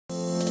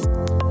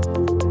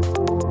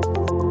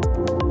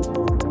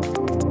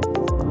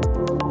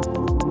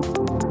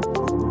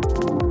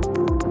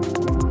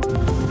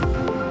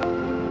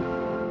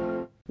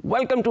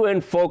Welcome to In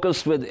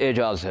Focus with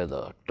Ejaz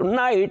Haider.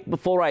 Tonight,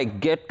 before I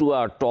get to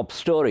our top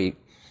story,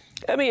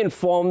 let me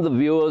inform the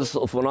viewers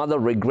of another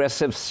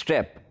regressive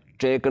step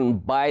taken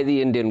by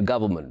the Indian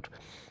government.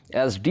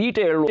 As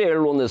detailed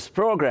on this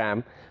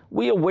program,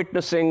 we are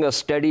witnessing a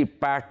steady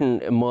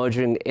pattern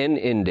emerging in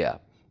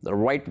India. The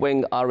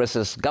right-wing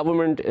RSS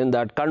government in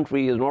that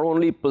country is not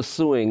only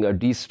pursuing a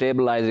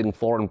destabilizing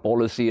foreign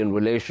policy in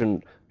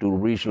relation to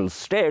regional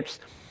states,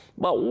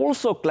 but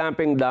also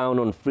clamping down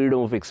on freedom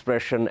of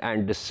expression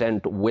and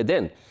dissent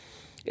within.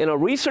 In a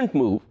recent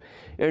move,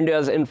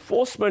 India's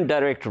Enforcement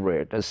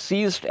Directorate has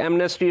seized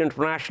Amnesty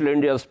International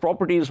India's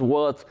properties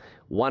worth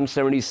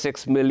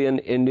 176 million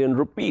Indian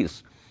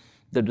rupees.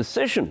 The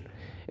decision,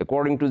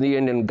 according to the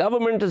Indian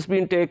government, has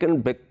been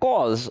taken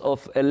because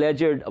of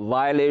alleged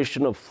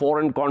violation of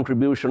Foreign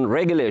Contribution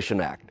Regulation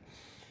Act.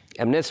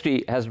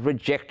 Amnesty has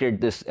rejected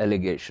this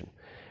allegation.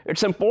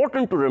 It's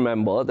important to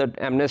remember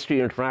that Amnesty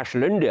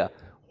International India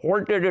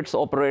halted its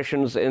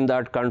operations in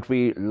that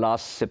country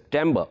last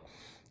September,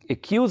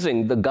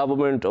 accusing the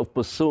government of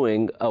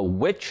pursuing a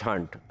witch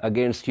hunt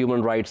against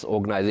human rights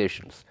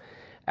organizations.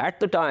 At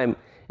the time,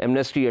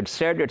 Amnesty had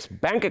said its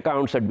bank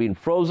accounts had been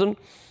frozen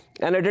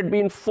and it had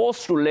been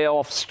forced to lay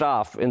off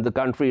staff in the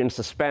country and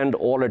suspend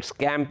all its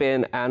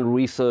campaign and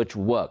research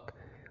work.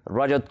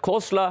 Rajat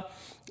Khosla,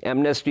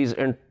 Amnesty's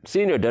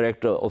Senior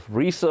Director of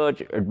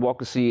Research,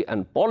 Advocacy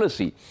and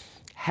Policy,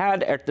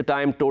 had at the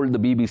time told the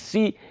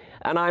BBC,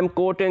 and I'm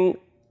quoting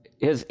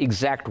his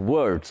exact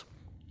words,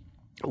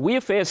 "We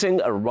are facing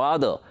a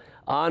rather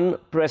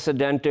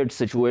unprecedented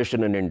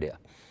situation in India.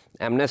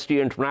 Amnesty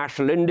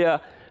International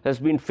India has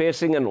been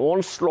facing an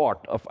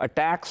onslaught of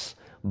attacks,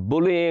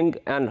 bullying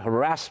and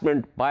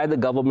harassment by the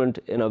government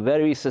in a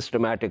very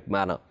systematic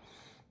manner.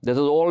 This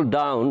is all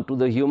down to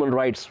the human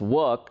rights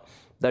work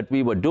that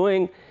we were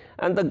doing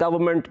and the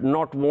government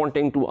not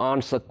wanting to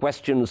answer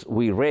questions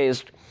we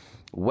raised,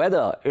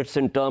 whether it's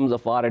in terms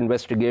of our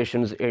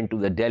investigations into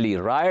the Delhi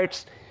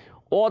riots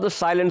or the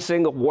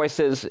silencing of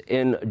voices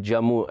in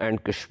Jammu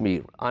and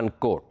Kashmir,"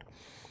 unquote.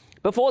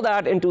 Before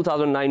that, in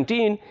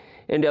 2019,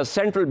 India's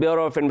Central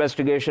Bureau of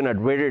Investigation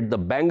had raided the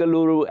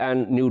Bengaluru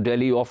and New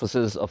Delhi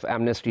offices of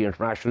Amnesty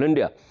International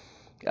India.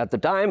 At the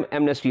time,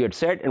 Amnesty had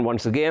said, and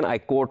once again I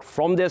quote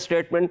from their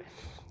statement,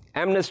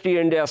 "Amnesty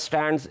India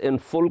stands in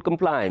full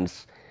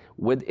compliance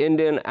with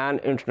Indian and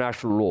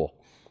international law.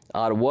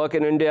 Our work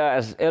in India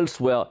as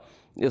elsewhere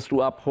is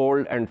to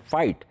uphold and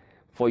fight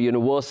for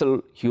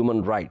universal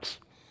human rights.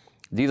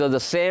 These are the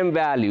same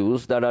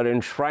values that are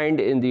enshrined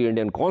in the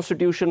Indian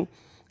Constitution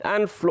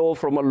and flow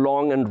from a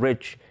long and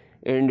rich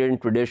Indian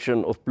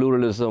tradition of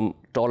pluralism,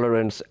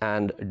 tolerance,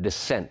 and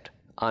dissent,"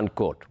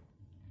 unquote.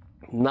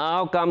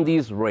 Now come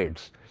these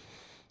raids.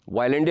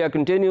 While India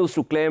continues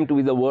to claim to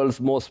be the world's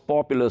most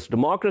populous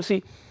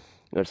democracy,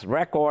 its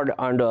record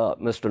under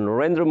Mr.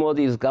 Narendra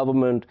Modi's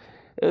government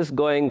is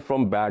going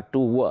from bad to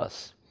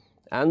worse,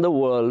 and the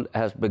world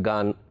has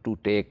begun to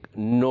take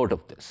note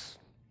of this.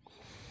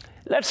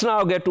 Let's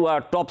now get to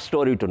our top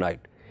story tonight.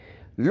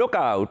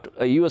 Lookout,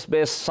 a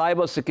US-based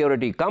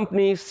cybersecurity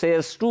company,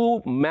 says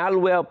two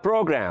malware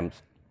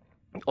programs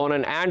on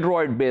an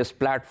Android-based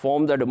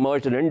platform that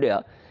emerged in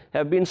India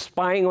have been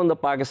spying on the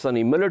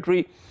Pakistani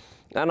military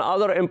and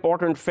other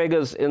important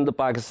figures in the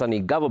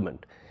Pakistani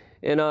government.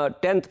 In a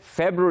 10th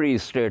February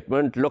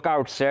statement,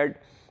 Lookout said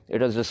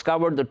it has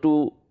discovered the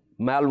two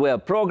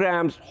malware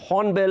programs,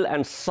 Hornbill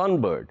and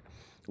Sunbird,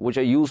 which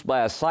are used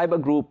by a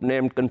cyber group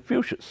named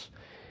Confucius.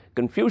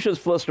 Confucius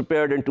first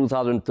appeared in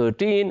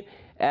 2013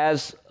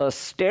 as a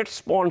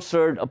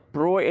state-sponsored,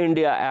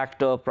 pro-India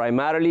actor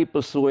primarily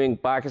pursuing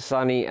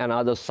Pakistani and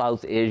other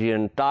South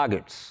Asian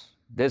targets.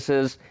 This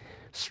is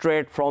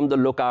straight from the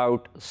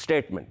Lookout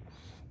statement.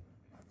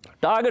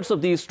 Targets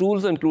of these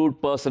tools include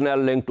personnel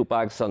linked to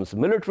Pakistan's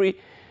military,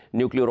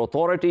 nuclear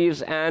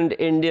authorities, and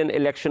Indian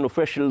election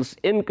officials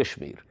in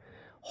Kashmir.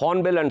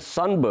 Hornbill and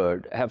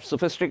Sunbird have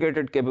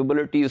sophisticated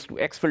capabilities to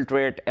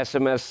exfiltrate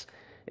SMS,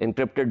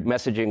 encrypted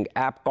messaging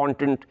app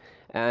content,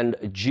 and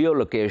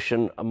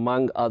geolocation,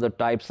 among other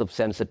types of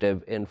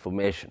sensitive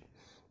information.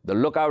 The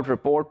Lookout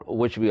report,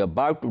 which we are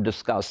about to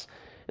discuss,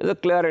 is a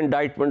clear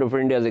indictment of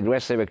India's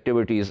aggressive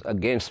activities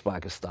against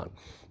Pakistan.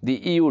 The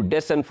EU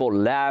Disinfo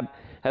Lab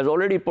has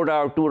already put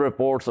out two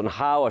reports on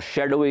how a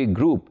shadowy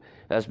group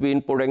has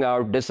been putting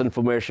out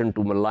disinformation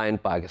to malign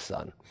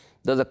Pakistan.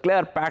 There's a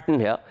clear pattern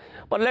here,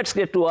 but let's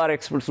get to our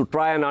experts to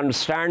try and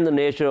understand the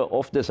nature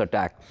of this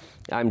attack.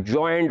 I'm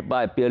joined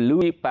by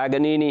Pierluigi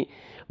Paganini,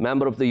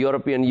 member of the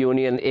European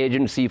Union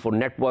Agency for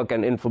Network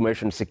and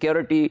Information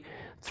Security,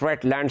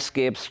 Threat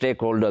Landscape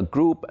Stakeholder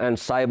Group, and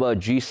Cyber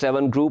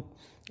G7 Group,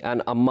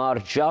 and Ammar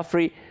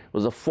Jaffri,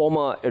 who's a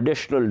former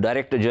Additional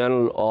Director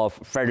General of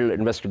Federal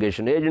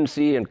Investigation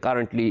Agency and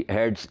currently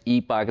heads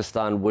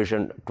E-Pakistan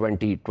Vision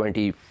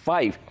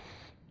 2025.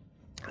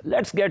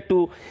 Let's get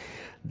to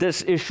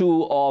this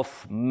issue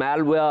of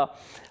malware.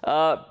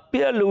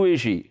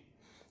 Pierluigi,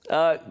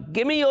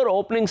 give me your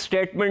opening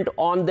statement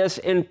on this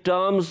in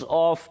terms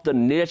of the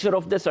nature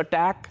of this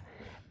attack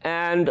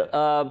and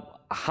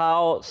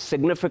how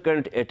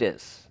significant it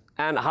is.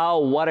 And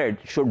how worried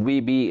should we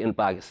be in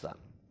Pakistan?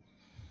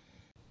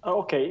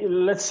 Okay,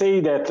 let's say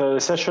that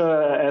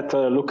researchers at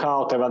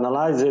Lookout have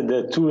analyzed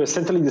the two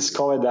recently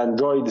discovered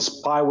Android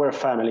spyware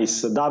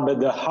families,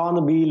 dubbed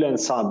Hornbill and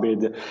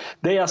Sunbird.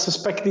 They are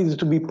suspected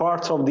to be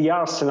part of the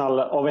arsenal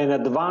of an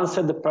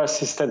advanced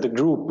persistent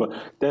group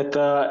that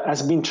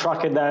has been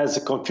tracked as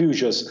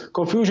Confucius.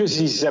 Confucius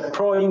is a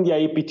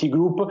pro-India APT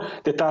group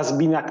that has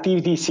been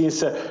activity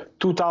since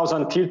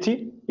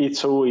 2030.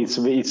 It's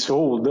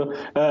old.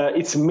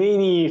 It's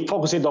mainly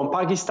focused on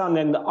Pakistan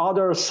and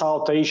other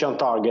South Asian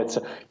targets.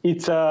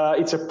 It's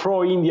a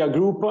pro-India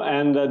group,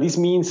 and this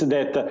means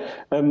that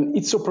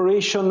its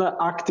operation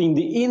act in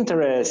the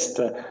interest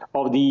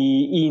of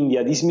the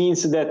India. This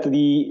means that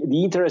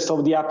the interests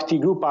of the APT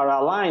group are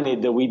aligned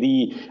with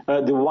the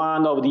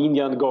one of the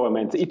Indian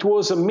government. It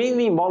was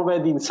mainly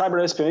involved in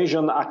cyber espionage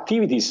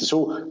activities,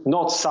 so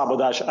not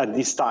sabotage at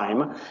this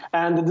time.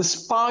 And the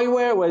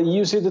spyware were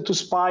used to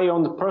spy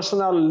on the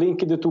personnel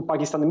linked to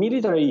Pakistan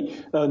military,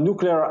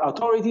 nuclear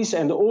authorities,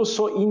 and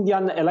also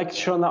Indian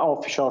election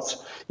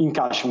officials in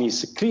Kashmir.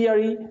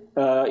 Clearly,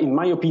 in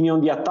my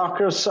opinion, the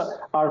attackers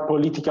are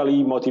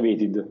politically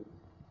motivated.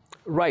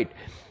 Right.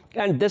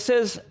 And this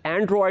is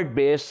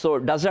Android-based, so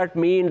does that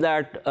mean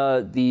that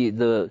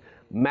the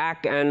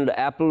Mac and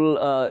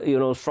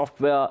Apple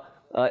software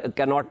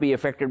cannot be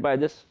affected by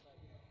this?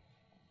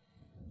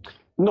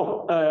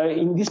 No,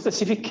 in this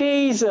specific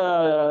case,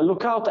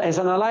 Lookout has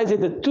analyzed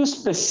the two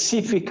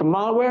specific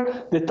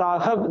malware that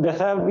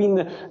have been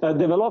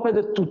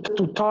developed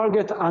to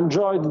target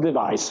Android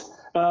device.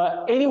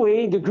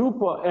 Anyway, the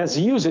group has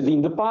used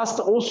in the past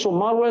also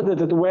malware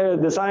that were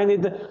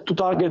designed to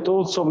target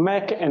also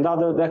Mac and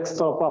other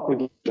desktop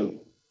applications.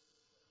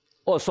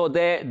 Oh, so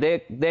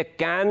they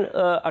can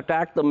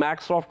attack the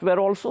Mac software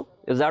also?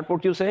 Is that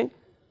what you're saying?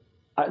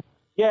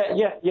 Yeah,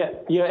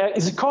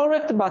 it's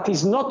correct, but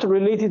it's not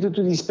related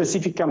to the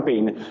specific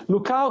campaign.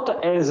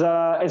 Lookout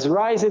has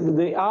raised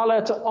the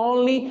alert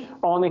only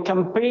on a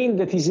campaign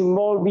that is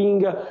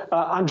involving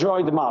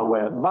Android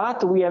malware.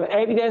 But we have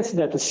evidence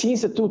that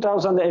since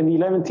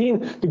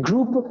 2011, the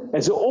group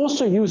has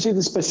also used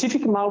the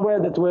specific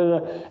malware that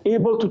were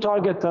able to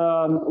target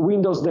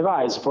Windows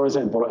device, for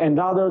example, and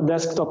other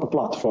desktop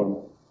platform.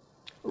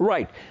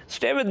 Right.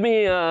 Stay with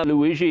me,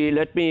 Luigi.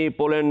 Let me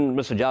pull in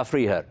Mr.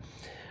 Jaffri here.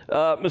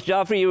 Mr.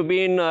 Jaffri, you've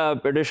been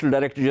Additional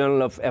Director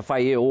General of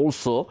FIA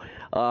also,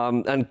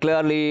 and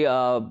clearly,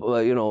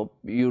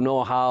 you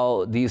know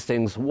how these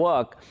things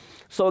work.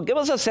 So give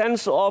us a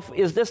sense of,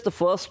 is this the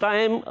first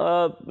time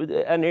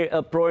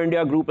a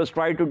pro-India group has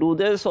tried to do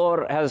this,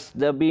 or has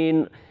there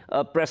been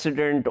a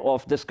precedent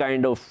of this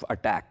kind of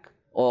attack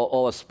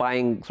or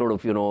spying sort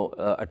of,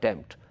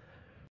 attempt?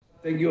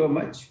 Thank you very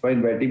much for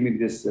inviting me to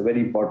this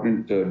very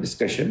important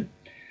discussion.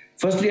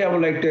 Firstly, I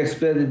would like to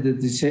express that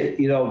this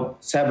era of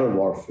cyber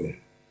warfare,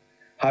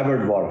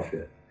 hybrid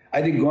warfare.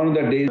 I think gone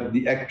are the days of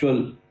the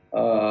actual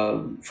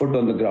foot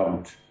on the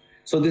ground.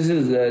 So this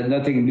is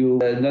nothing new,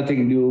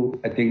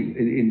 I think,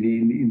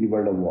 in the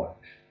world of war.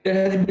 There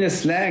has been a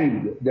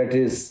slang that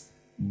is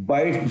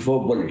bites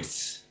before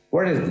bullets.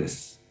 What is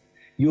this?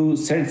 You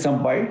send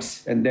some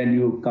bites and then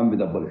you come with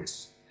the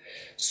bullets.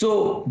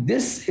 So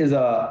this is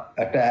an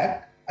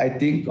attack, I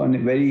think, on a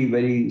very,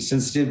 very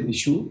sensitive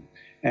issue.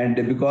 And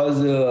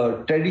because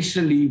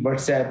traditionally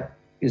WhatsApp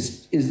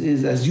is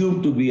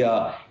assumed to be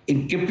a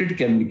encrypted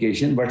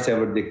communication,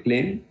 whatever they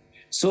claim.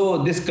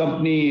 So this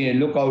company,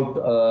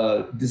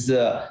 Lookout, this is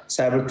a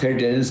cyber threat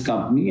intelligence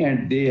company,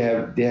 and they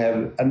have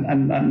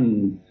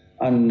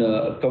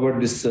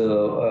uncovered this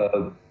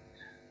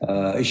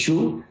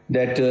issue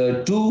that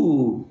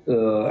two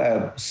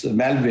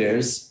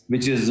malwares,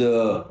 which is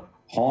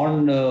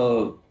Horn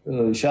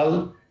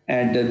Shell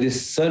and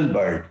this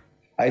Sunbird.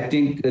 I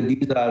think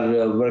these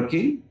are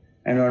working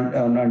and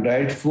on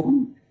Android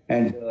phone,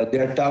 and they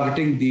are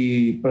targeting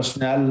the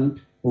personnel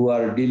who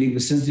are dealing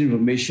with sensitive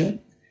information,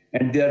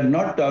 and they are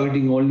not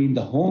targeting only in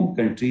the home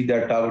country, they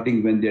are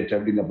targeting when they are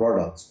traveling abroad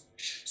also.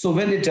 So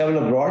when they travel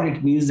abroad,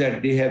 it means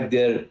that they have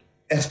their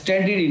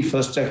extended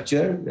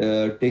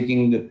infrastructure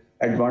taking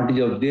advantage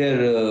of their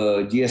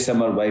GSM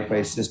or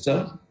Wi-Fi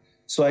system.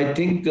 So I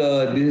think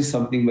this is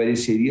something very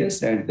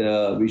serious, and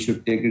we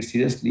should take it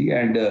seriously,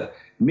 and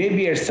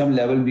maybe at some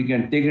level we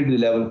can take it to the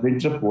level of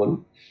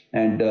Interpol,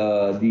 and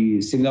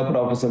the Singapore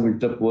office of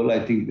Interpol, I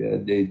think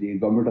the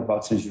government of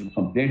Pakistan should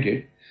complete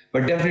it.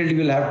 But definitely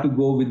we'll have to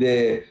go with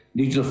the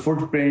digital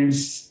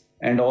footprints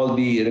and all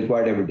the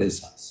required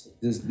evidence.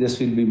 This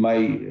will be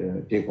my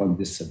take on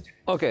this subject.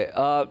 Okay,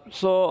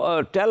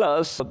 so tell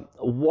us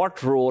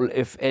what role,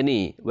 if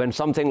any, when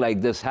something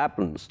like this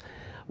happens,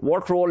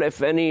 what role,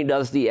 if any,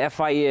 does the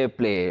FIA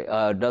play?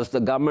 Does the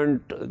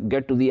government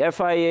get to the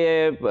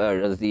FIA?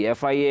 Does the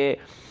FIA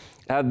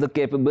have the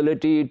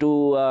capability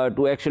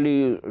to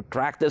actually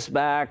track this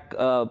back?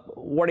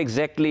 What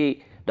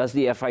exactly does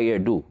the FIA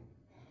do?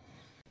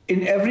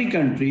 In every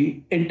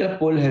country,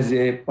 Interpol has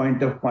a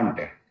point of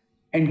contact.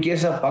 In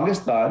case of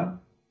Pakistan,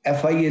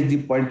 FIA is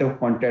the point of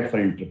contact for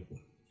Interpol.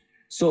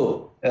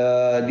 So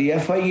the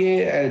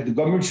FIA, the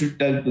government should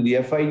tell to the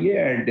FIA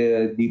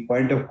and the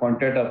point of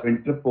contact of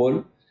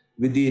Interpol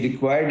with the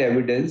required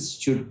evidence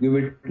should give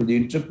it to the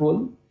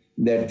Interpol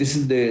that this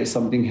is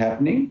something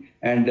happening,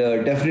 and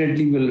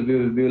definitely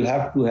we will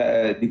have to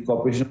have the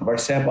cooperation of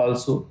WhatsApp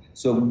also.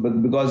 So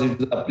because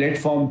it is a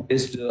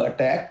platform-based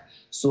attack,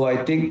 so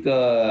I think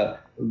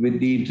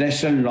with the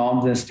international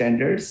norms and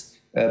standards,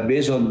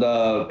 based on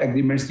the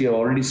agreements we have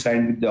already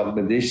signed with the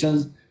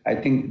organizations, I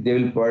think they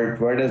will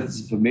provide us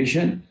this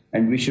information,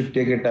 and we should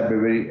take it up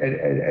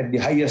at the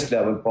highest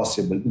level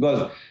possible.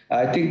 Because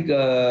I think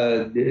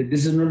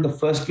this is not the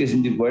first case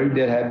in the world.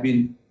 There have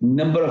been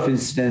number of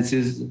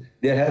instances.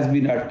 There has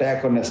been an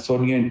attack on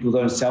Estonia in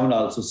 2007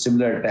 also,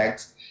 similar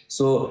attacks.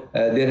 So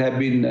there have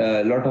been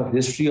a lot of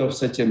history of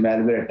such a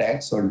malware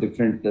attacks on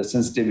different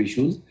sensitive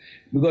issues.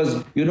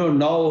 Because, you know,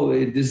 now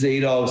this is the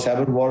era of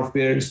cyber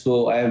warfare,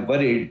 so I am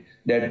worried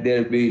that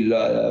there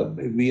will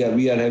we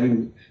are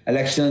having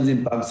elections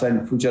in Pakistan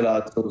in future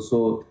also,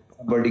 so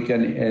somebody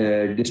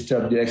can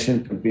disturb the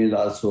election campaigns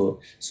also.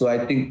 So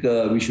I think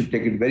we should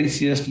take it very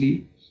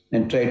seriously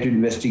and try to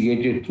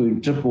investigate it through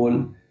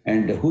Interpol,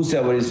 and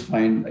whosoever is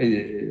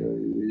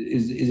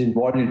is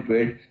involved into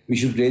it, we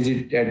should raise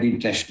it at the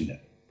international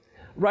level.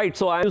 Right.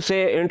 So I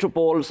say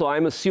Interpol. So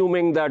I'm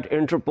assuming that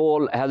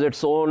Interpol has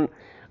its own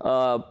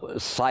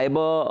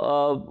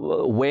cyber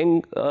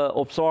wing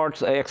of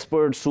sorts,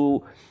 experts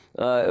who,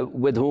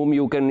 with whom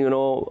you can,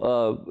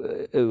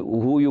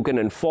 who you can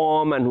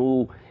inform, and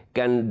who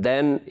can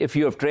then, if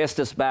you have traced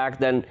this back,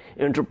 then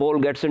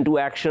Interpol gets into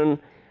action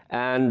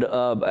and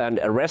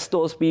arrest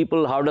those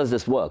people. How does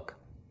this work?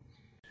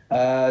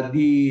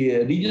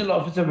 The regional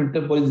office of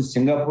Interpol is in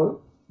Singapore,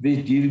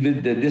 which deals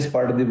with this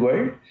part of the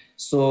world.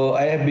 So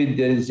I have been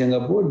there in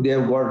Singapore. They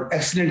have got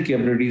excellent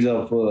capabilities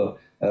of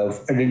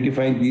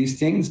identifying these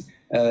things.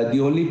 The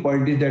only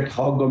point is that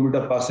how government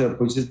of Pakistan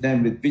approaches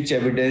them, with which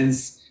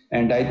evidence.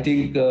 And I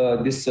think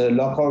this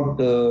lockout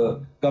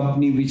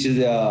company, which is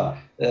a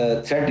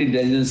threat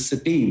intelligence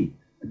team,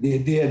 they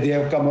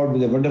have come out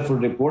with a wonderful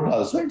report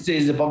also. It's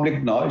a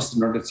public now, it's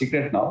not a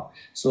secret now.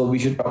 So we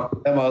should talk to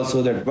them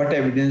also that what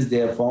evidence they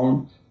have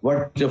found,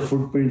 what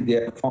footprint they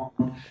have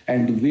found,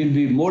 and we'll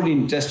be more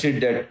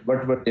interested that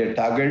what were their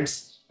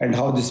targets and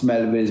how this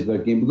malware is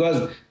working,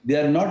 because they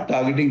are not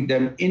targeting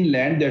them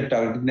inland, they're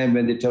targeting them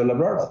when they travel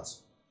abroad also.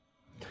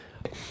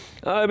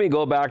 Let me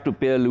go back to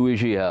Pierluigi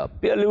here.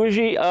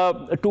 Pierluigi,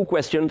 two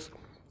questions.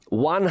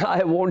 One,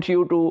 I want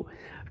you to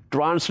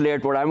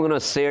translate what I'm going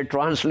to say,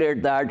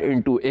 translate that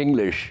into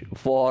English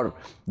for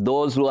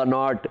those who are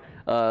not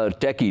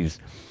techies.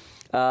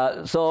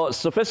 So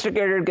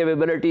sophisticated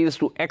capabilities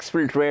to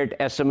exfiltrate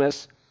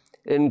SMS,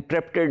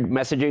 encrypted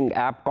messaging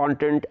app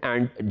content,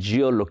 and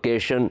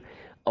geolocation,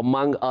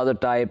 among other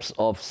types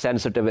of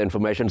sensitive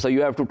information. So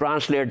you have to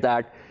translate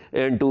that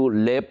into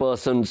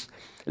layperson's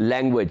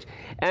language.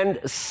 And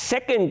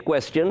second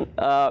question,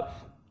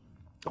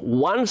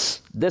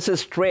 once this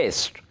is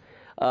traced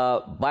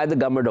by the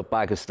government of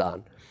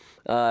Pakistan,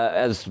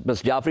 as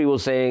Ms. Jaffri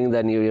was saying,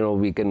 then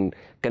we can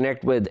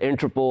connect with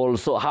Interpol.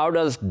 So how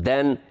does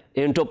then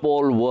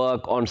Interpol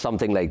work on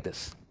something like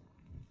this?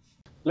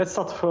 Let's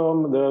start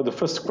from the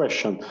first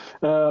question.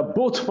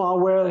 Both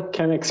malware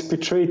can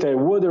exfiltrate a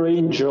wide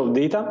range of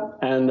data,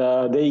 and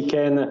they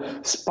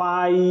can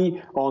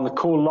spy on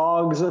call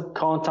logs,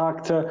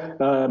 contact,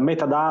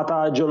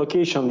 metadata,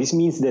 geolocation. This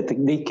means that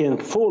they can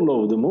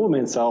follow the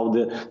movements of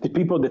the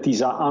people that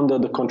is under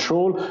the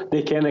control.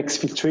 They can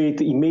exfiltrate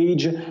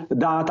image,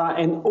 data,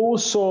 and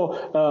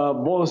also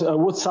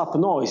WhatsApp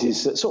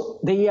noises.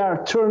 So they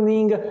are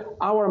turning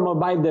our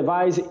mobile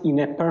device in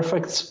a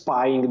perfect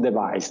spying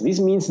device. This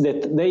means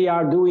that they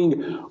are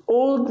doing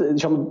all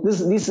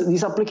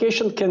this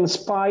application can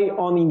spy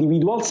on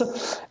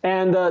individuals,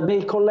 and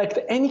they collect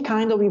any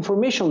kind of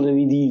information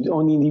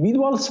on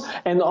individuals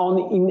and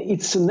in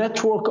its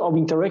network of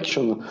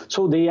interaction.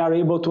 So they are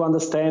able to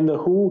understand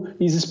who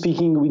is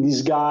speaking with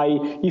this guy,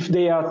 if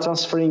they are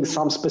transferring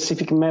some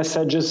specific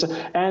messages,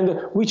 and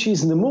which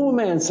is the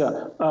movements,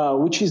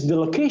 which is the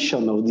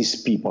location of these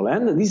people.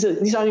 And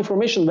these are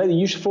information very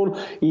useful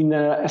in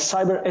a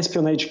cyber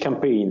espionage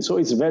campaign. So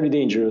it's very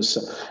dangerous.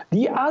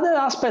 The other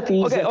aspect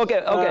is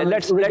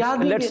let's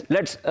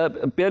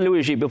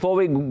Pierluigi, before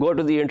we go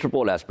to the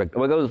Interpol aspect,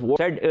 because what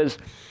you said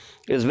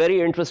is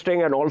very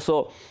interesting and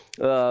also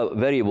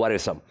very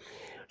worrisome.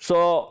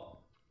 So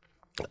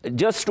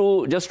just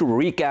to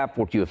recap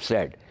what you have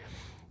said,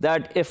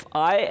 that if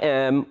I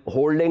am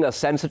holding a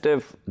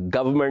sensitive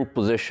government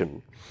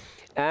position,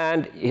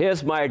 and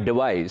here's my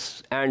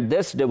device, and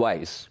this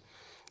device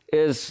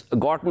is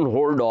gotten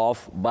hold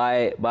of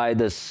by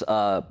this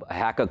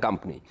hacker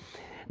company.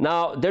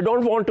 Now, they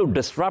don't want to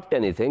disrupt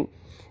anything.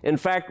 In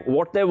fact,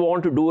 what they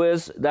want to do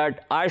is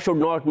that I should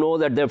not know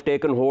that they've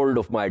taken hold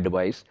of my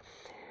device.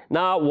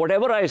 Now,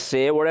 whatever I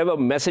say, whatever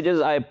messages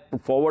I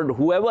forward,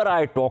 whoever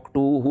I talk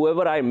to,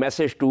 whoever I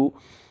message to,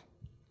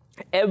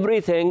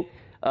 everything,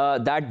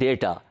 that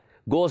data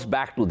goes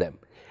back to them.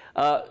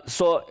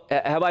 So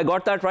have I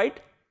got that right?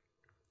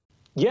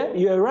 Yeah,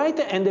 you are right,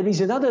 and there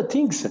is another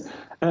thing.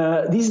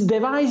 These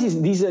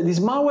devices, these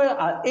malware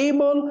are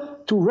able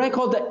to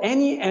record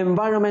any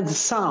environment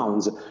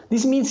sounds.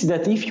 This means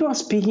that if you are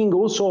speaking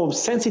also of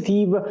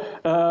sensitive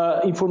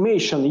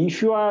information,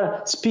 if you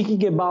are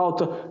speaking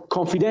about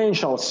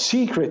confidential,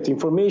 secret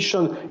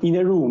information in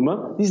a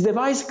room, this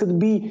device could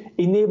be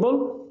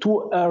enabled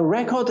to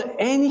record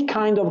any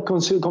kind of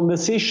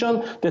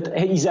conversation that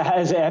is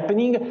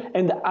happening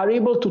and are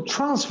able to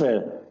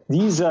transfer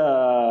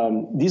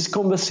this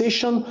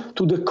conversation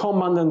to the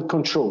command and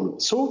control.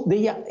 So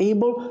they are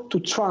able to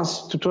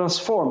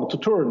transform, to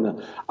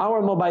turn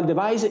our mobile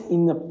device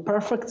in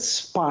perfect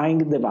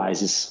spying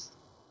devices.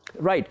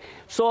 Right.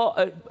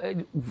 So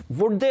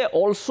would they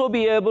also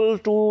be able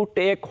to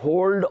take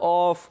hold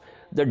of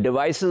the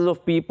devices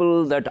of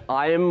people that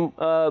I am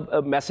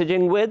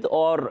messaging with,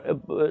 or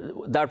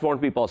that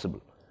won't be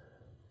possible?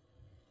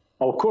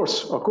 Of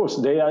course,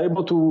 they are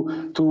able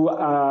to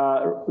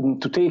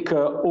take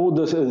all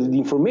the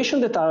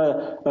information that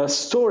are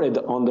stored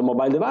on the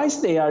mobile device.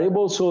 They are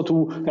able also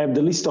to have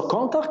the list of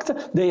contact.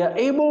 They are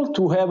able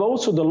to have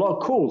also the log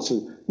calls.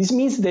 This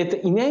means that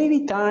in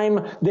any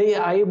time they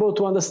are able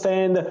to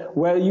understand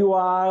where you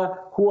are,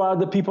 who are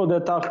the people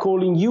that are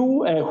calling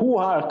you, who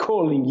are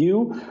calling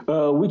you,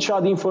 which are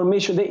the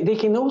information. They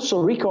can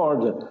also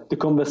record the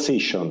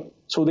conversation.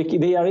 So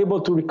they are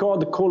able to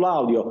record the call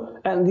audio,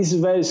 and this is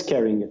very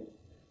scary.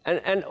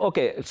 And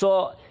okay,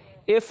 so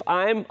if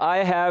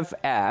I have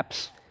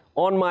apps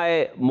on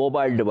my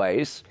mobile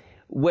device,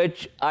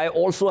 which I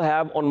also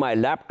have on my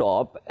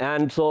laptop,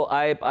 and so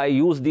I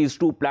use these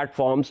two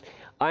platforms,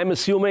 I'm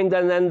assuming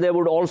that then they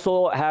would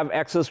also have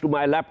access to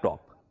my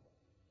laptop.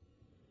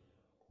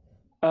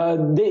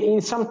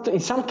 In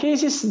some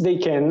cases they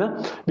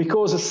can,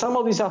 because some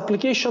of these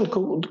applications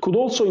could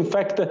also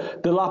infect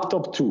the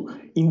laptop too.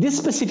 In this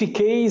specific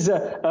case,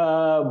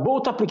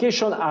 both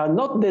applications are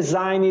not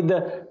designed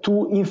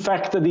to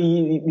infect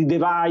the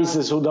device,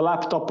 so the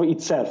laptop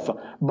itself,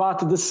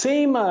 but the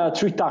same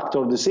threat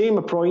actor, the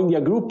same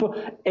pro-India group,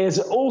 has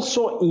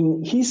also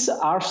in his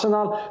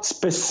arsenal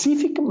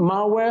specific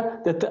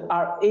malware that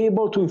are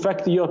able to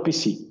infect your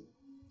PC,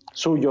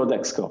 so your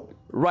desktop.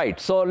 Right.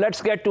 So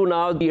let's get to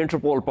now the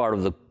Interpol part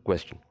of the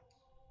question.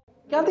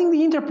 Regarding the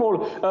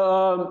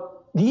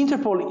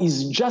Interpol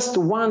is just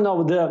one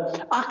of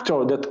the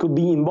actors that could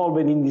be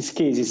involved in these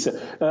cases.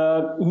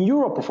 In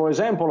Europe, for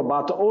example,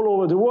 but all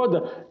over the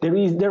world,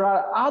 there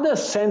are other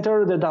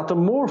centers that are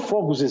more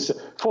focused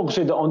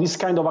on this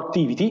kind of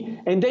activity,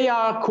 and they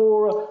are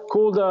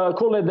called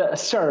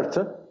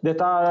CERT, that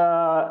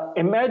are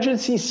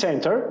emergency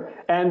center,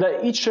 and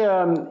each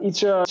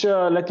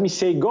let me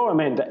say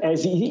government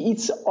has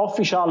its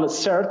official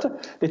CERT,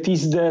 that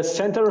is the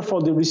Center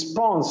for the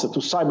Response to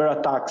Cyber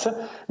Attacks.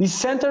 This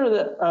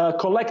center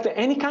collect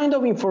any kind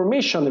of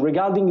information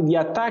regarding the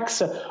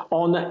attacks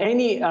on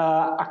any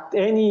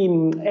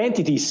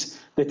entities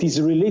that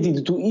is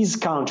related to his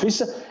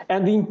countries,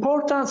 and the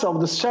importance of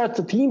the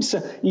CERT teams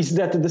is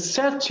that the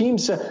CERT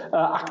teams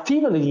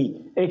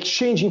actively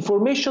exchange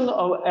information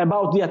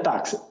about the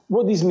attacks.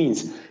 What this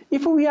means?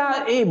 If we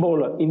are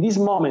able in this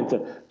moment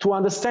to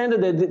understand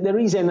that there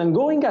is an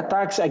ongoing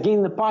attack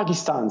against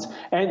Pakistan,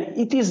 and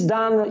it is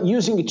done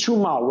using true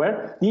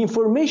malware, the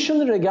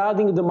information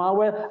regarding the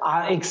malware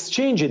are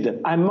exchanged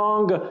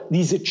among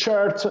these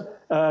CERT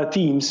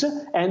teams,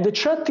 and the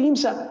CERT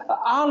teams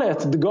alert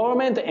the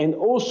government and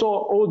also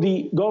all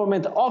the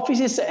government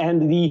offices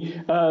and the,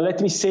 let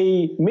me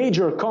say,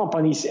 major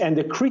companies and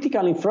the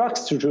critical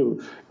infrastructure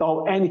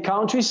of any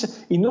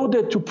countries in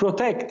order to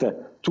protect,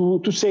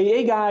 to say,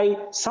 hey guy,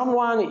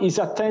 someone is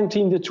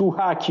attempting to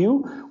hack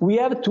you, we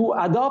have to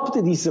adopt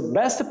this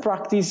best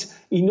practice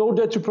in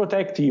order to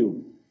protect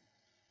you.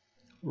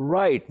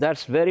 Right,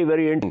 that's very,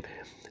 very interesting.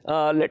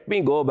 Let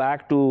me go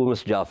back to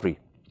Mr. Jaffri.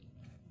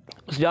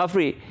 Mr.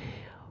 Jaffri,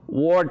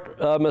 what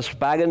Mr.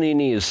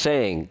 Paganini is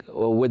saying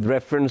with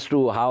reference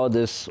to how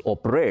this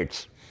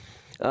operates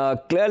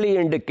clearly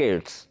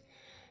indicates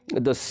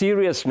the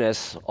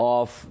seriousness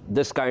of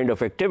this kind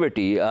of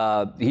activity.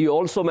 He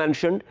also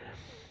mentioned,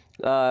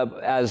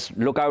 as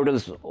Lookout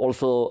has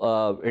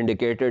also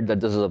indicated,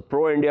 that this is a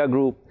pro-India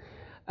group,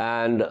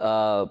 and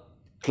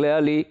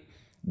clearly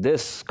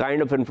this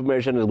kind of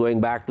information is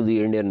going back to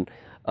the Indian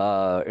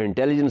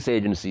intelligence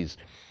agencies.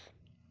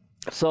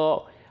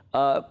 So,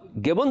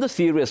 given the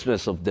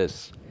seriousness of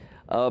this,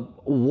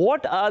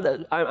 what are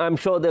the, I'm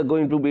sure there are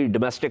going to be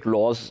domestic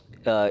laws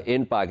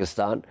in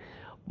Pakistan,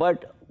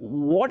 but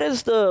what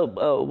is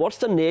what's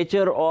the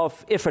nature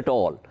of, if at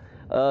all,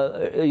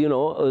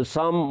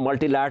 some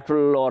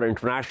multilateral or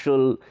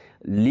international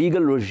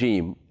legal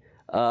regime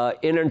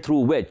in and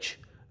through which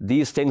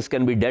these things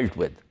can be dealt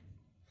with?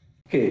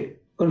 Okay,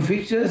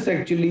 Confucius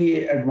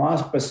actually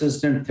advanced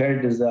persistent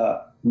threat is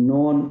a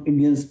known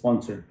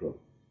Indian-sponsored group.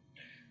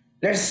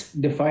 Let's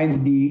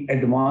define the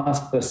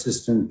advanced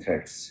persistent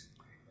threats.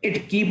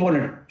 It keep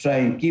on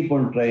trying, keep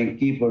on trying,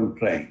 keep on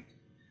trying.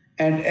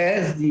 And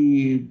as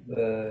the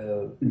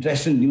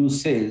international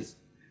news says,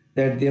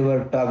 that they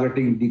were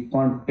targeting the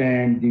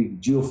content, the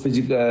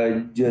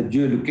geophysical,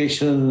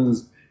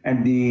 geolocations,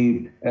 and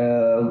the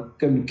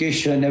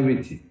communication,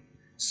 everything.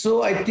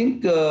 So I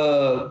think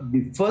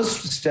the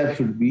first step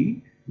should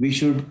be we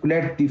should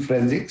collect the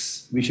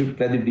forensics, we should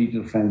collect the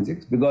digital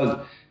forensics, because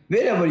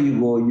wherever you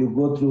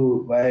go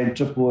through via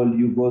Interpol,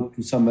 you go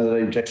to some other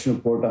international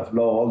court of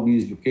law, all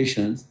these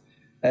locations,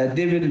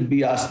 they will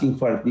be asking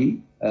for the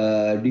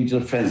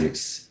digital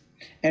forensics.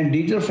 And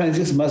digital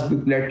forensics must be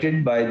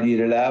collected by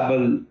the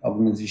reliable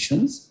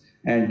organizations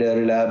and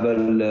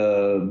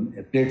reliable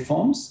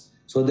platforms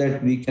so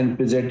that we can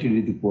present it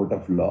in the court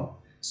of law.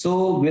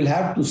 So we'll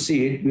have to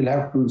see it. We'll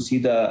have to see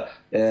the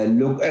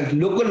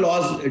local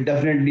laws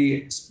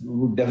definitely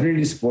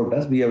support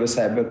us. We have a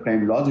cyber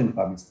crime laws in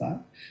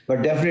Pakistan,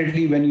 but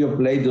definitely when you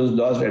apply those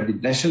laws at the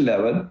national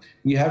level,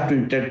 you have to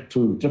interact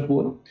through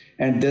Interpol,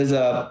 and there's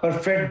a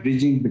perfect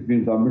bridging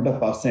between government of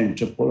Pakistan and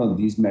Interpol on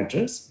these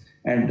matters.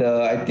 And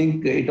I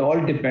think it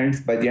all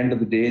depends by the end of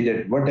the day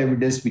that what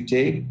evidence we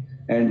take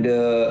and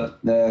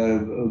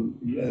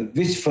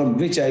from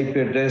which IP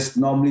address.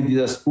 Normally these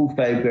are spoofed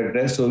IP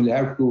address, so we'll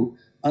have to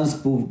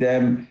unspoof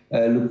them,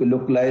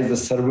 localize the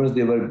servers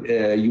they were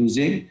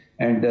using.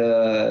 And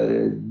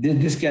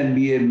this can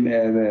be a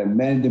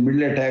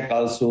man-in-the-middle attack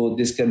also.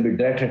 This can be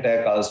direct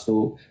attack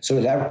also. So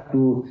we'll have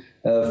to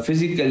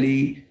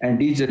physically and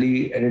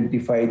digitally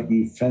identify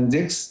the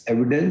forensics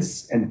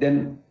evidence and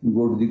then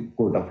go to the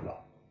court of law.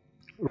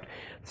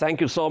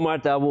 Thank you so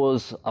much. That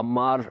was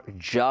Ammar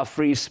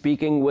Jaffri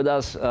speaking with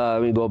us.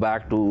 We go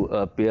back to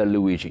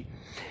Pierluigi.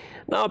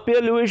 Now,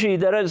 Pierluigi,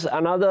 there is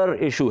another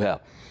issue here.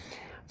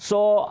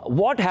 So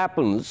what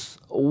happens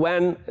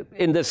when,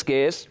 in this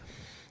case,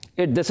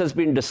 this has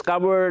been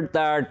discovered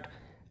that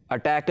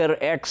attacker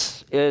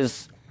X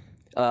is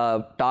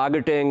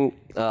targeting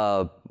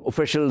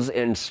officials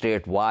in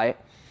state Y,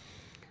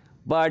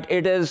 but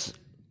it is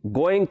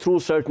going through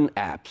certain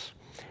apps.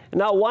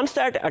 Now, once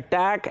that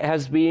attack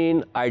has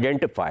been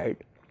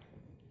identified,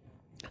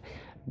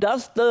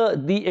 does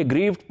the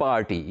aggrieved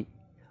party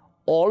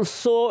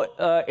also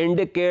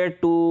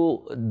indicate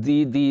to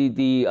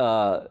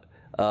the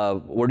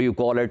what do you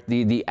call it,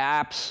 the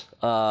apps,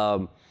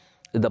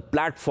 the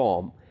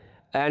platform,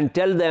 and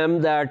tell them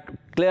that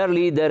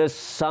clearly there is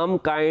some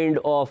kind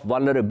of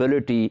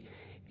vulnerability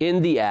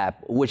in the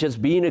app which has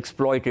been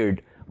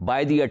exploited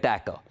by the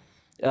attacker?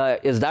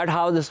 Is that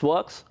how this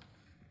works?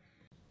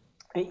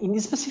 In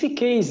this specific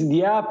case,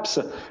 the apps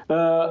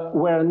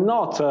were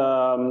not,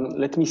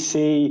 let me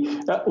say,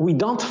 we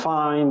don't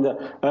find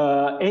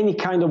any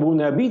kind of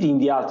vulnerability in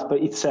the app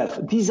itself.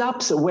 These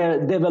apps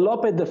were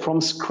developed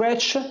from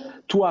scratch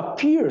to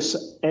appear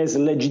as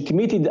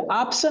legitimated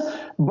apps,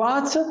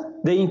 but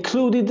they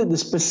included the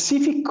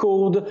specific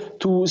code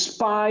to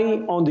spy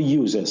on the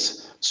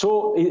users.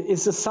 So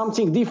it's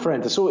something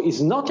different. So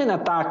it's not an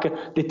attack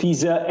that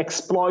is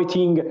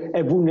exploiting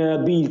a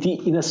vulnerability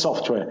in a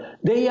software.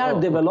 They are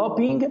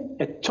developing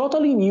a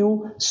totally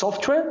new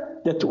software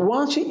that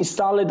once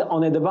installed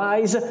on a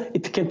device,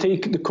 it can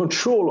take the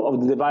control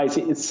of the device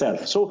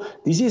itself. So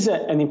this is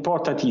an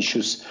important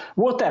issue.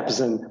 What happens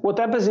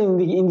in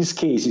these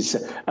cases?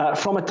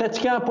 From a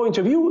technical point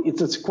of view,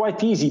 it's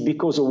quite easy,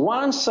 because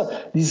once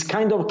this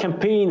kind of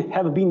campaign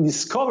have been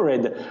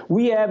discovered,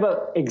 we have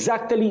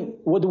exactly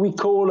what we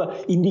call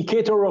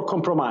indicator of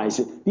compromise.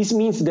 This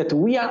means that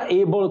we are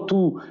able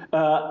to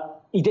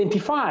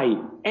identify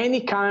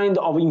any kind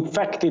of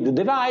infected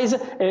device.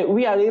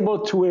 We are able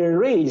to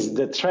erase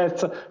the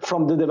threat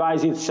from the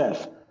device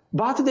itself.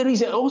 But there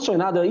is also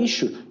another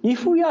issue.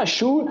 If we are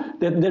sure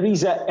that there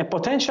is a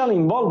potential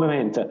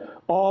involvement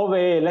of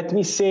let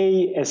me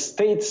say, a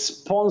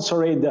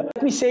state-sponsored,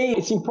 let me say,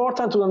 it's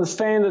important to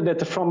understand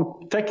that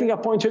from technical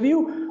point of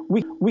view,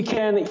 we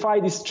can identify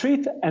this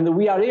threat, and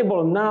we are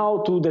able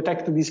now to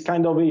detect this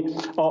kind of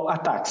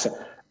attacks.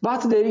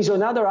 But there is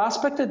another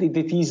aspect, that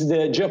is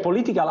the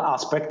geopolitical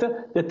aspect,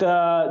 that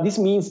this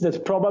means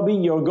that probably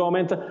your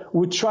government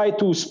would try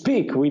to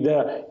speak with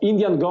the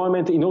Indian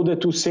government in order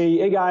to say,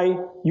 hey guy,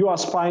 you are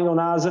spying on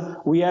us,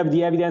 we have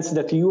the evidence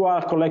that you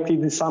are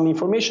collecting some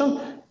information,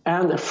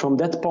 and from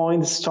that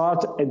point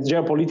start a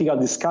geopolitical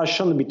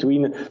discussion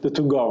between the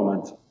two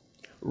governments.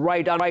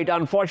 Right.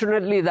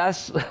 Unfortunately,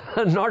 that's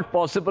not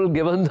possible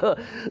given the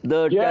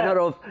tenor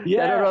of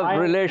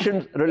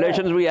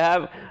relations we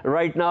have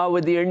right now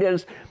with the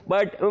Indians.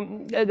 But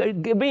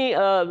give me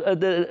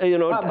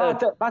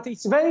but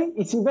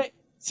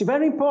it's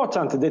very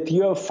important that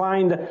you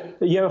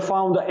have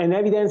found an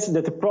evidence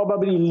that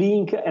probably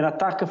link an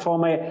attack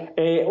from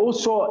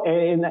also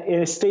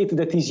a state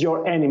that is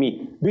your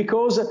enemy,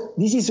 because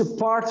this is a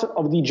part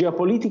of the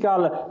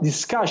geopolitical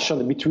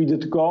discussion between the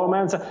two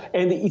governments,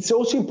 and it's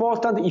also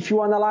important if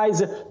you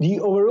analyze the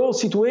overall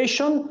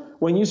situation.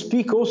 When you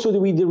speak also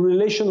with the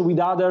relation with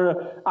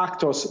other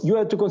actors, you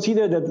have to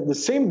consider that the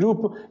same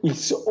group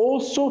is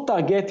also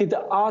targeted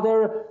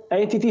other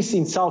entities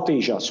in South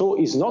Asia. So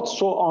it's not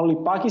so only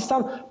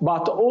Pakistan,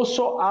 but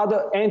also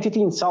other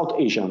entities in South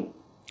Asia.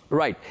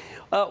 Right.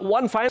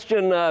 One final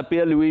question,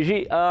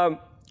 Pierluigi.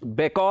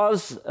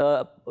 because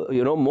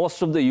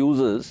most of the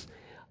users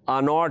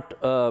are not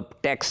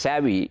tech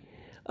savvy,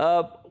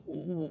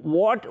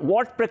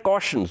 what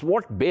precautions,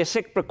 what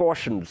basic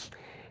precautions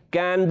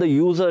can the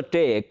user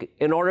take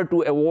in order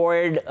to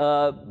avoid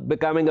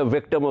becoming a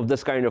victim of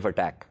this kind of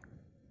attack?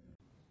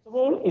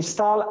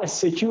 Install a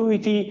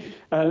security,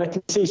 let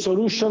me say,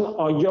 solution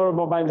on your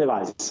mobile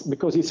devices,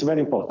 because it's very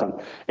important.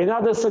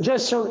 Another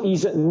suggestion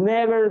is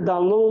never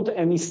download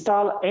and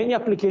install any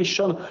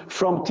application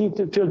from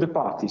third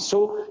parties.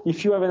 So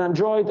if you have an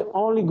Android,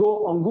 only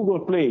go on Google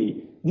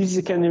Play.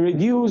 This can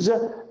reduce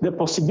the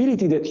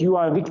possibility that you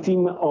are a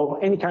victim of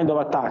any kind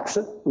of attacks.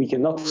 We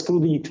cannot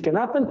exclude it can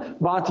happen,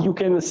 but you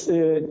can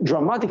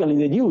dramatically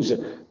reduce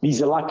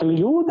this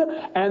likelihood.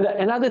 And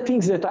another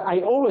thing that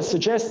I always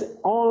suggest,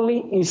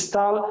 only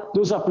install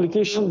those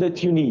applications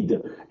that you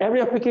need.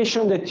 Every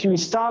application that you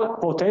install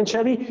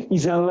potentially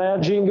is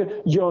enlarging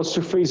your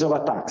surface of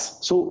attacks.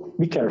 So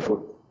be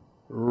careful.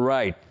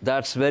 Right,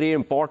 that's very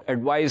important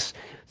advice.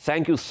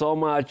 Thank you so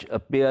much,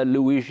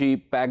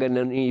 Pierluigi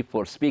Paganini,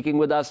 for speaking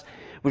with us.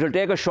 We shall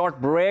take a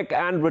short break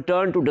and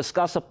return to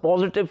discuss a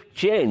positive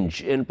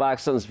change in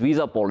Pakistan's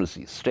visa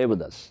policy. Stay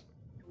with us.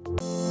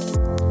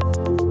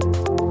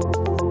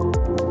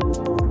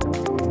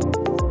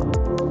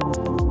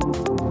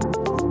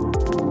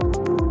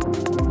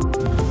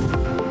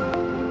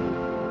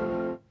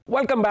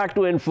 Welcome back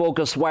to In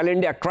Focus. While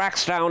India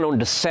cracks down on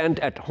dissent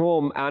at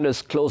home and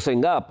is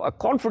closing up, a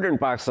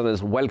confident Pakistan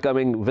is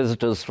welcoming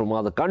visitors from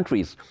other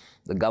countries.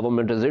 The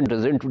government has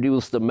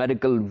introduced the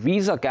medical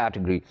visa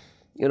category.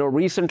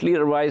 Recently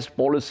revised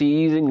policy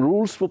easing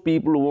rules for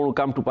people who want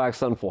to come to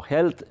Pakistan for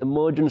health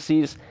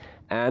emergencies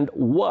and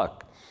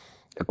work.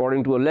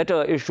 According to a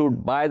letter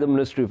issued by the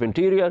Ministry of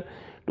Interior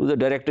to the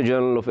Director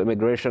General of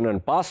Immigration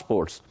and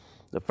Passports,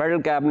 the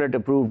Federal Cabinet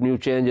approved new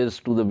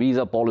changes to the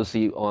visa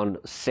policy on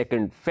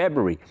 2nd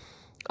February.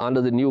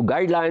 Under the new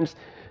guidelines,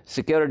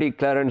 security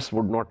clearance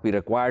would not be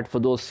required for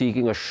those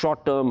seeking a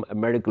short-term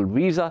medical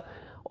visa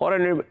or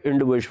an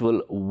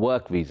individual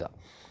work visa.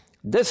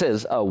 This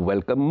is a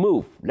welcome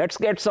move. Let's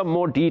get some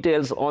more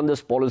details on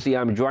this policy.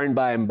 I'm joined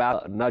by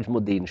Ambassador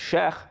Najmuddin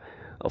Shaikh,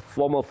 a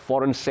former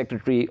Foreign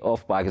Secretary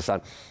of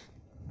Pakistan.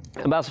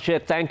 Ambassador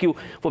Shaikh, thank you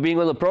for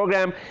being on the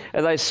program.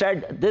 As I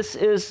said, this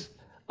is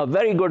a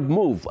very good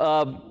move.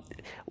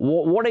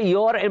 What are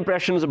your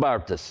impressions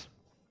about this?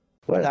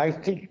 Well, I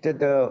think that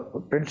the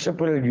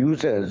principal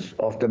users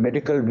of the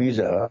medical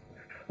visa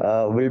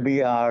will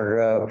be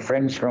our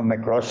friends from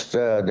across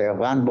the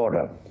Afghan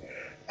border.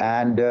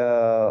 And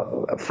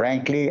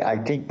frankly, I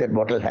think that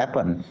what will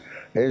happen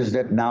is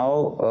that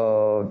now,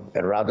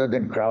 rather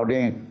than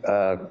crowding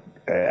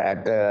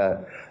at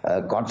the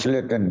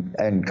consulate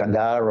in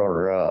Kandahar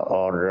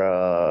or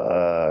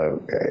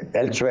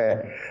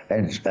elsewhere,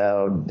 and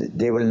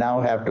they will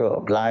now have to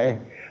apply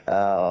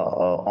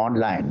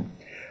online.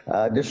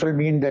 This will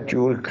mean that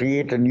you will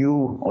create a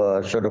new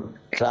sort of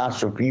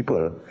class of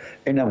people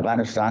in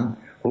Afghanistan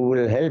who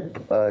will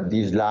help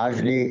these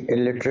largely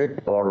illiterate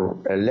or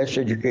less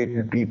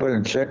educated people,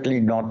 and certainly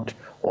not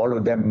all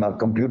of them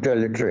computer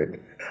literate,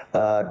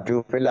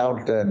 to fill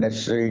out the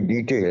necessary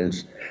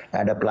details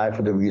and apply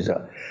for the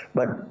visa.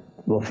 But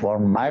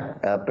from my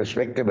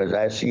perspective, as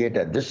I see it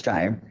at this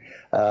time,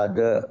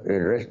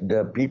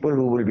 the people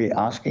who will be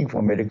asking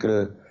for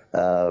medical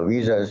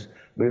visas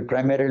will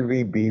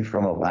primarily be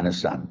from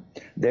Afghanistan.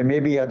 There may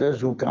be others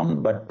who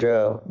come, but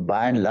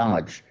by and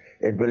large,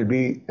 it will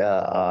be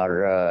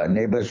our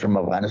neighbors from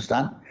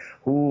Afghanistan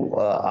who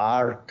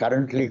are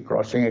currently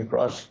crossing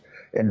across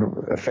in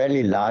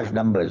fairly large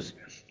numbers,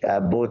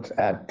 both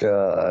at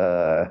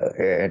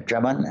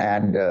Chaman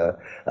and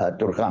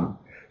Turkham.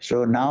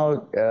 So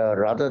now,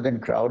 rather than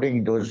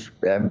crowding those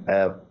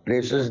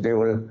places, they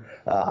will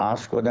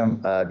ask for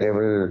them, they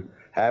will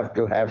have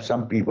to have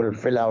some people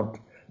fill out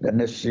the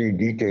necessary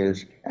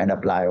details and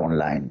apply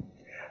online.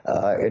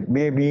 It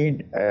may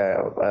mean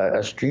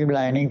a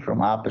streamlining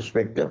from our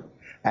perspective,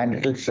 and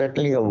it will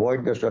certainly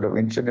avoid the sort of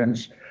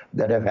incidents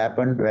that have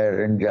happened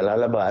where in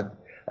Jalalabad,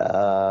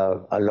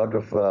 a lot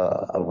of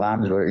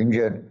Afghans were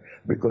injured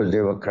because they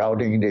were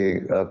crowding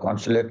the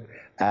consulate,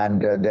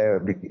 and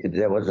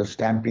there was a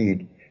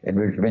stampede in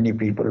which many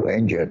people were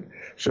injured.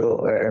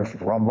 So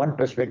from one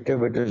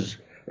perspective,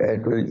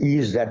 it will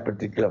ease that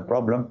particular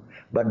problem,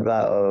 but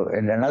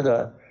in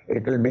another,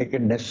 it will make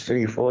it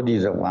necessary for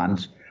these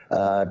Afghans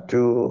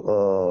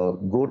to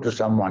go to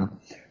someone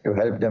to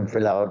help them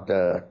fill out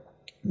the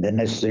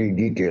necessary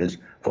details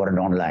for an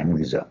online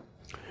visa.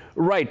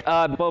 Right.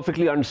 I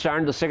perfectly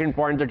understand the second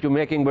point that you're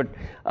making, but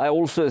I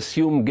also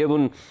assume,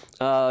 given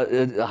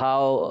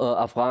how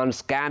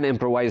Afghans can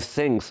improvise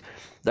things,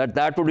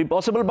 that would be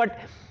possible. But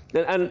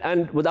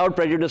and without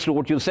prejudice to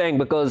what you're saying,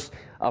 because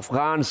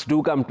Afghans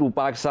do come to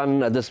Pakistan,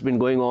 this has been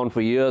going on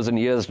for years and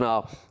years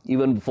now,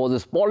 even before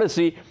this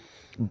policy.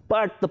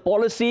 But the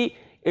policy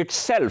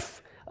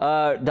itself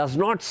does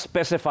not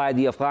specify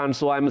the Afghans,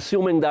 so I'm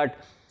assuming that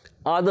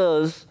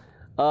others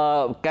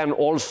can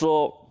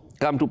also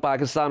come to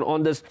Pakistan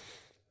on this.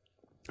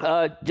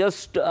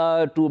 Just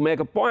to make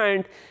a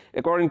point,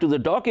 according to the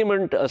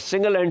document, a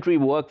single entry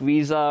work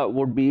visa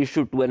would be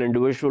issued to an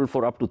individual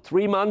for up to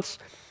 3 months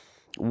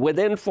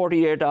within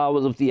 48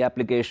 hours of the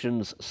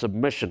application's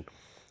submission.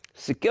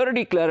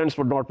 Security clearance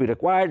would not be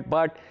required,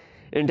 but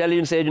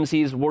intelligence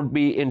agencies would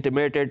be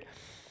intimated.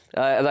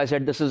 As I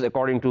said, this is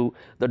according to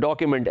the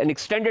document. An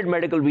extended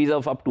medical visa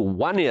of up to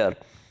 1 year,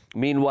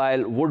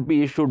 meanwhile, would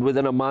be issued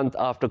within a month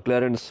after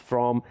clearance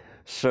from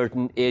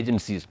certain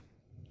agencies.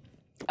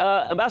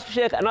 Ambassador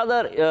Shaikh,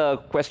 another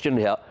question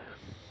here.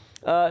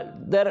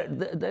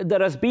 There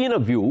has been a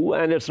view,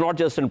 and it's not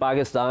just in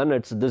Pakistan,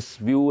 it's this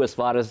view as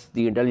far as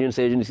the intelligence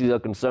agencies are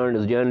concerned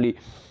is generally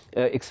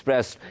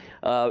expressed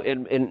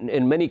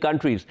in many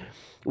countries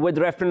with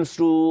reference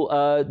to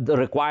the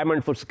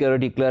requirement for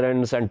security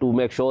clearance and to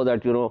make sure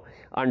that,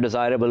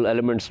 undesirable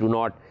elements do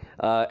not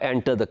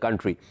enter the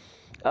country.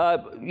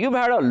 You've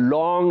had a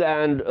long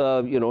and,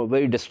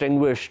 very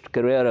distinguished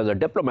career as a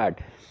diplomat.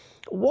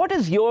 What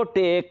is your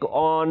take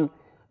on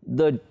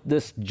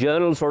this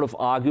general sort of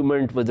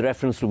argument with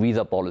reference to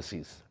visa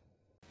policies?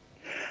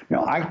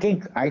 No, I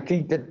think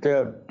that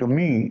to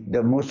me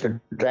the most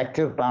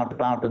attractive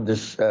part of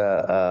this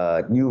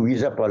new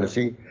visa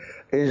policy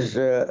is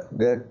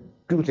the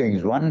two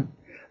things. One,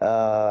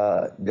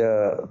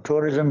 the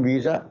tourism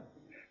visa,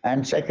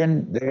 and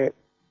second, the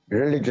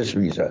religious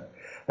visa.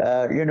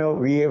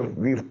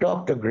 We've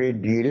talked a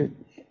great deal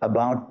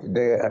about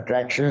the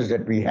attractions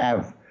that we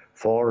have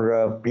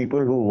for people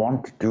who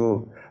want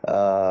to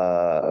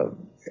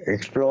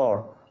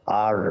explore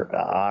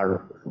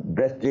our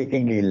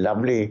breathtakingly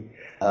lovely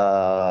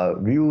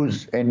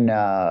views in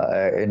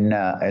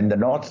the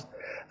north,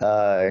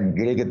 in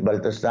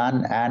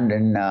Gilgit-Baltistan, and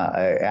in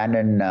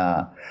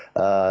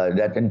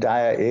that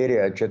entire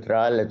area,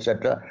 Chitral,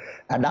 etc.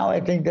 And now I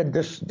think that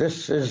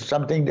this is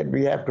something that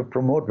we have to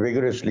promote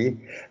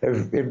vigorously.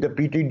 If the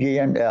PTD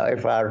and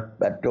if our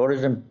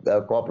tourism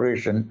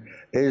corporation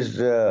is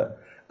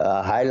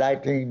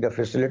highlighting the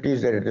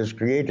facilities that it is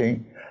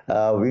creating,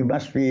 we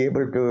must be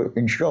able to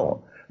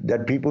ensure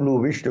that people who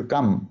wish to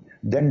come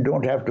then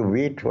don't have to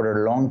wait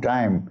for a long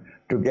time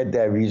to get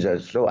their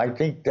visas. So I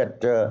think that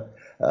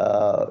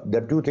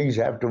the two things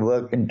have to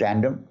work in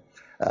tandem,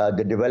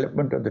 the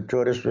development of the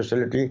tourist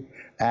facility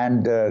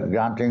and the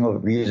granting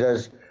of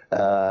visas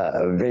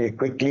very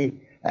quickly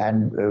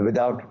and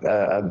without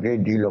a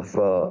great deal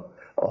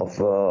of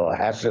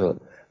hassle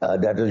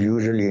that is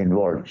usually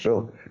involved.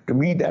 So to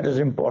me, that is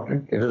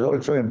important. It is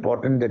also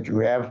important that you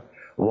have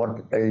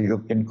what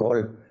you can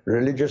call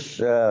religious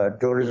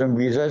tourism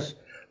visas,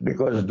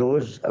 because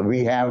those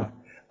we have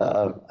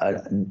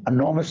an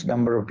enormous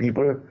number of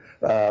people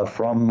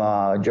from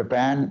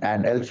Japan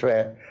and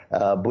elsewhere,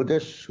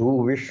 Buddhists who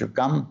wish to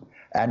come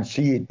and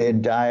see the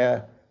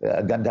entire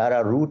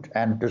Gandhara route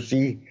and to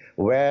see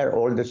where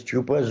all the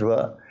stupas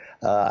were.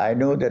 I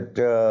know that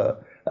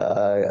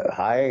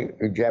high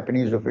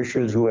Japanese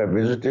officials who have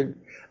visited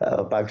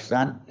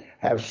Pakistan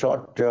have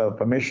sought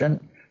permission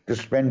to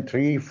spend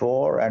 3,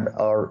 4,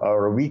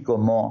 or a week or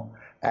more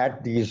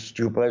at these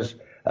stupas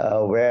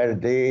where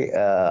they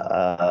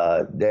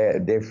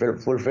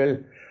fulfill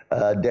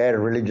their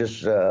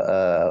religious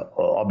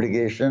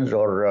obligations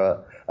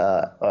or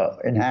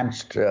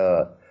enhanced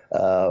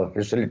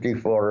facility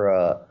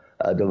for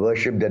the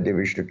worship that they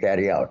wish to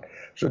carry out.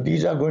 So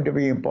these are going to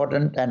be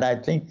important, and I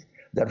think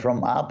that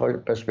from our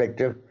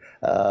perspective,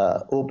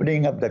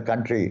 opening up the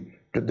country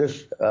to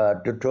this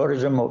to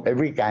tourism of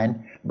every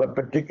kind, but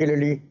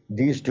particularly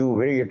these two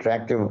very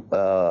attractive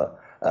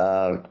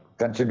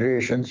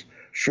considerations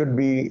should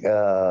be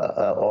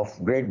of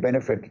great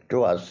benefit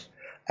to us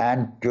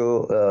and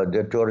to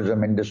the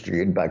tourism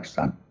industry in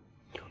Pakistan.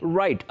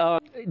 Right.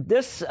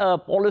 This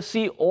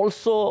policy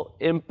also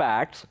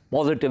impacts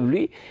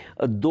positively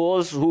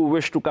those who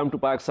wish to come to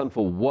Pakistan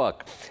for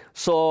work.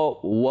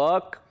 So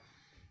work,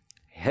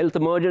 health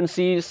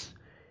emergencies,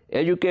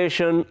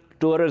 education,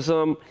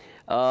 tourism,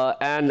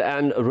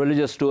 and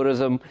religious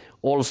tourism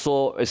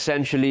also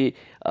essentially,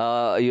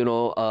 are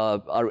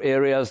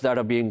areas that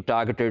are being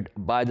targeted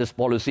by this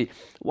policy.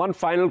 One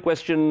final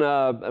question,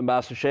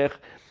 Ambassador Shaikh.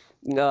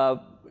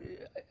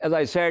 As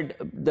I said,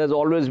 there's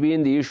always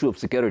been the issue of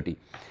security.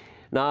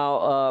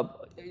 Now,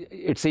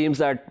 it seems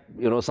that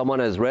someone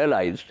has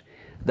realized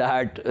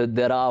that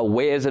there are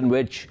ways in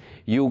which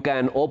you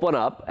can open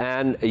up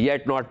and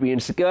yet not be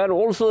insecure, and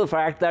also the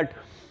fact that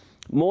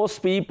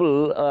most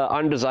people,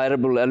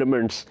 undesirable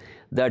elements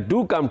that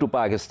do come to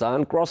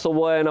Pakistan, cross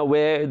over in a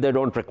way they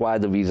don't require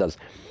the visas.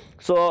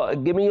 So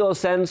give me your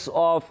sense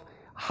of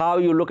how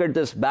you look at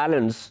this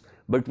balance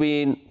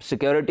between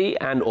security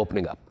and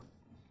opening up.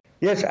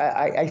 Yes,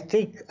 I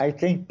think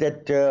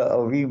that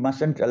we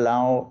mustn't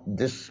allow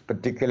this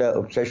particular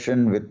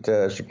obsession with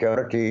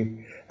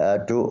security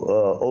to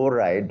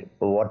override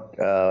what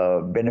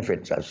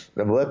benefits us.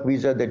 The work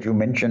visa that you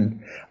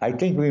mentioned, I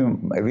think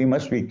we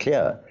must be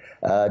clear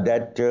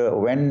that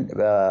when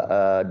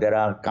there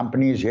are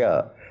companies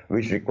here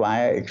which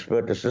require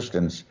expert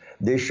assistance,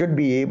 they should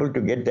be able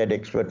to get that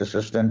expert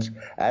assistance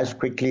as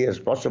quickly as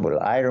possible.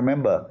 I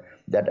remember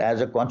that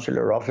as a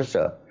consular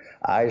officer,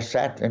 I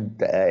sat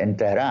in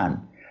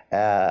Tehran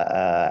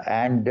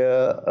and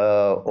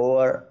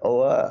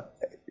over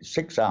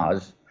 6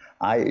 hours,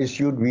 I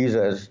issued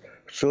visas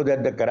so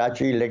that the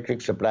Karachi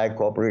Electric Supply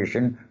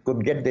Corporation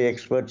could get the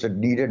experts it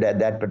needed at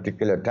that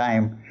particular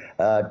time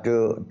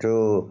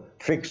to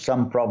fix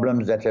some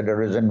problems that had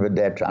arisen with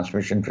their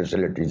transmission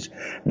facilities.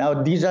 Now,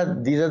 these are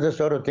the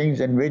sort of things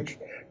in which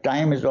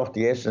time is of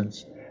the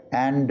essence,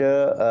 and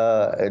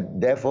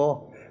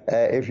therefore,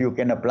 if you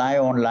can apply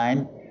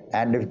online,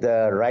 and if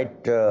the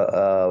right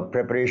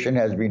preparation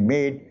has been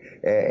made,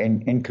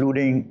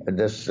 including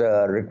this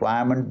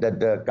requirement that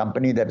the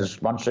company that is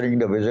sponsoring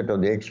the visit of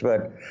the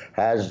expert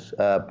has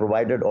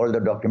provided all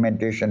the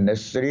documentation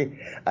necessary,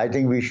 I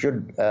think we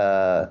should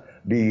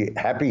be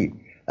happy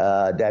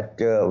that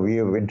we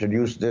have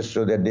introduced this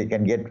so that they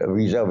can get a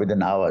visa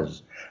within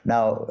hours.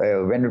 Now,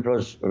 when it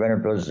was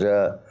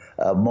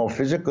more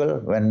physical,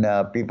 when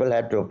people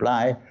had to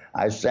apply,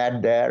 I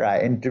sat there,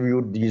 I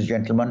interviewed these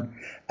gentlemen,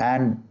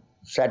 and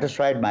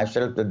satisfied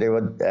myself that they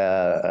were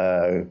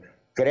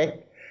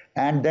correct,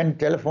 and then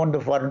telephoned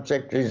the Foreign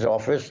Secretary's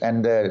office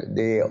and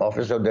the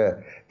Office of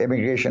the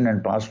Immigration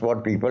and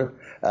Passport people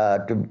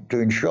to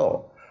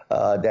ensure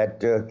that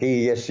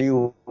KESC,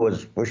 who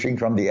was pushing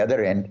from the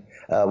other end,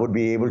 would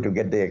be able to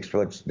get the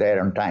experts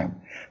there on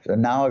time. So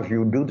now if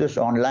you do this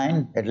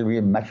online, it will be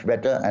much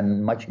better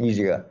and much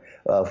easier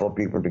for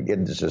people to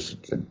get this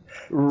assistance.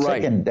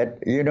 Right. Second, that,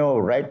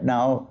 right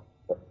now,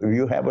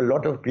 you have a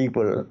lot of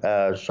people,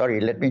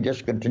 sorry, let me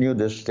just continue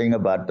this thing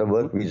about the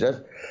work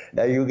visas.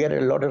 You get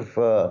a lot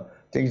of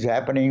things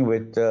happening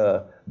with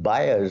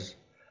buyers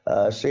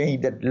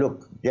saying that,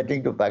 look,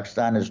 getting to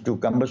Pakistan is too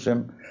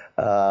cumbersome.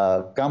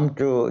 Come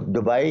to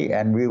Dubai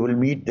and we will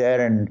meet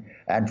there and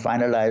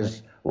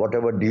finalize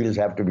whatever deals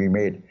have to be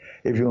made.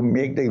 If you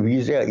make the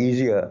visa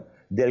easier,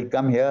 they'll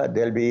come here,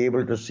 they'll be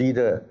able to see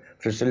the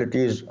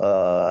facilities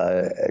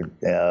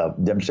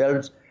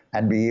themselves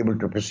and be able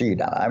to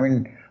proceed. I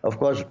mean, of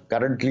course,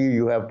 currently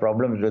you have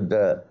problems with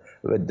the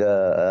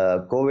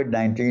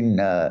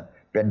COVID-19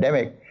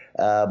 pandemic,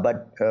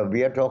 but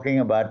we are talking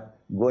about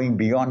going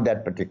beyond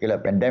that particular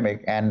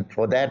pandemic, and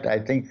for that, I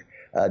think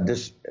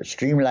this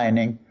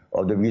streamlining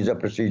of the visa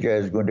procedure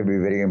is going to be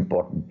very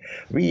important.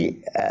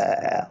 We,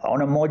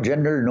 on a more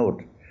general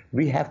note,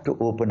 we have to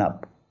open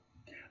up.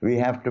 We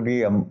have to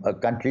be a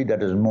country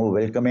that is more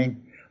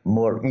welcoming,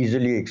 more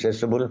easily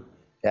accessible,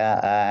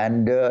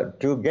 and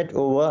to get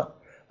over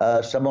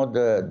some of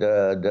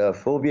the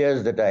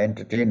phobias that are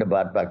entertained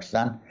about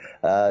Pakistan.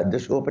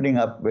 This opening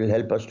up will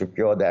help us to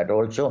cure that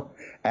also.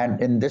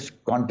 And in this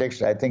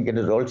context, I think it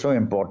is also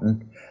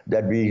important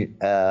that we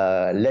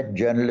let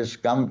journalists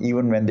come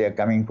even when they are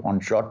coming on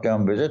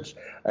short-term visits.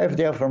 If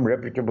they are from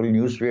reputable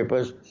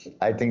newspapers,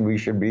 I think we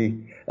should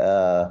be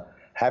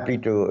happy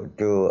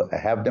to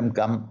have them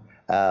come,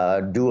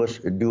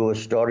 do a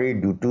story,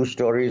 do 2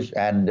 stories,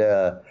 and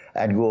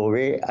go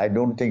away. I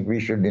don't think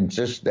we should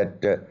insist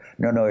that,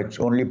 no, it's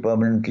only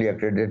permanently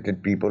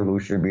accredited people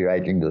who should be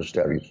writing those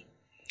stories.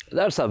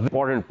 That's an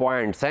important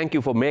point. Thank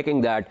you for making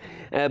that.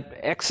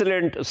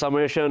 Excellent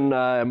summation,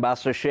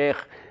 Ambassador Shaikh.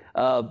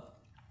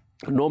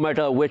 No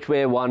matter which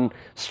way one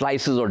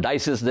slices or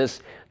dices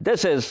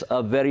this is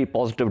a very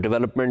positive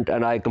development,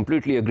 and I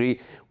completely agree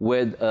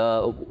with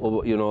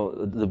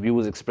the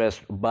views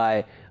expressed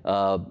by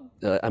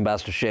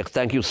Ambassador Shaikh.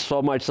 Thank you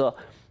so much, sir,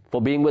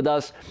 for being with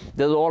us.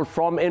 This is all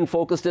from In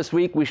Focus this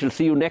week. We shall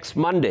see you next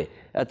Monday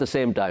at the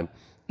same time.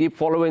 Keep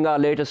following our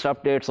latest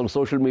updates on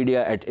social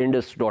media at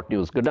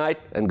indus.news. Good night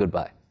and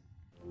goodbye.